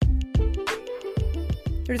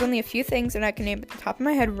There's only a few things that I can name at the top of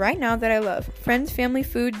my head right now that I love. Friends, family,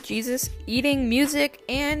 food, Jesus, eating, music,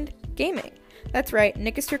 and gaming. That's right,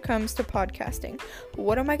 Nickister comes to podcasting.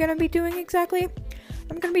 What am I going to be doing exactly?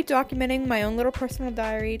 I'm going to be documenting my own little personal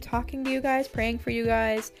diary, talking to you guys, praying for you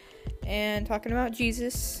guys, and talking about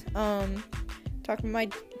Jesus,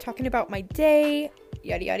 talking about my day,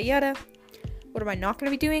 yada yada yada. What am I not going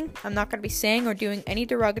to be doing? I'm not going to be saying or doing any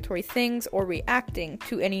derogatory things or reacting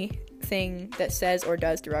to anything that says or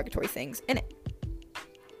does derogatory things in it.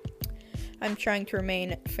 I'm trying to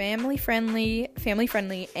remain family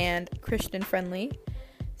friendly, and Christian friendly.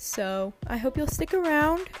 So I hope you'll stick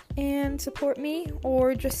around and support me,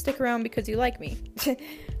 or just stick around because you like me.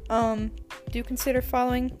 Do consider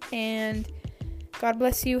following, and God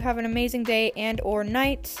bless you. Have an amazing day and or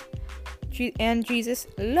night. And Jesus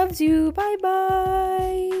loves you. Bye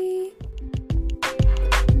bye.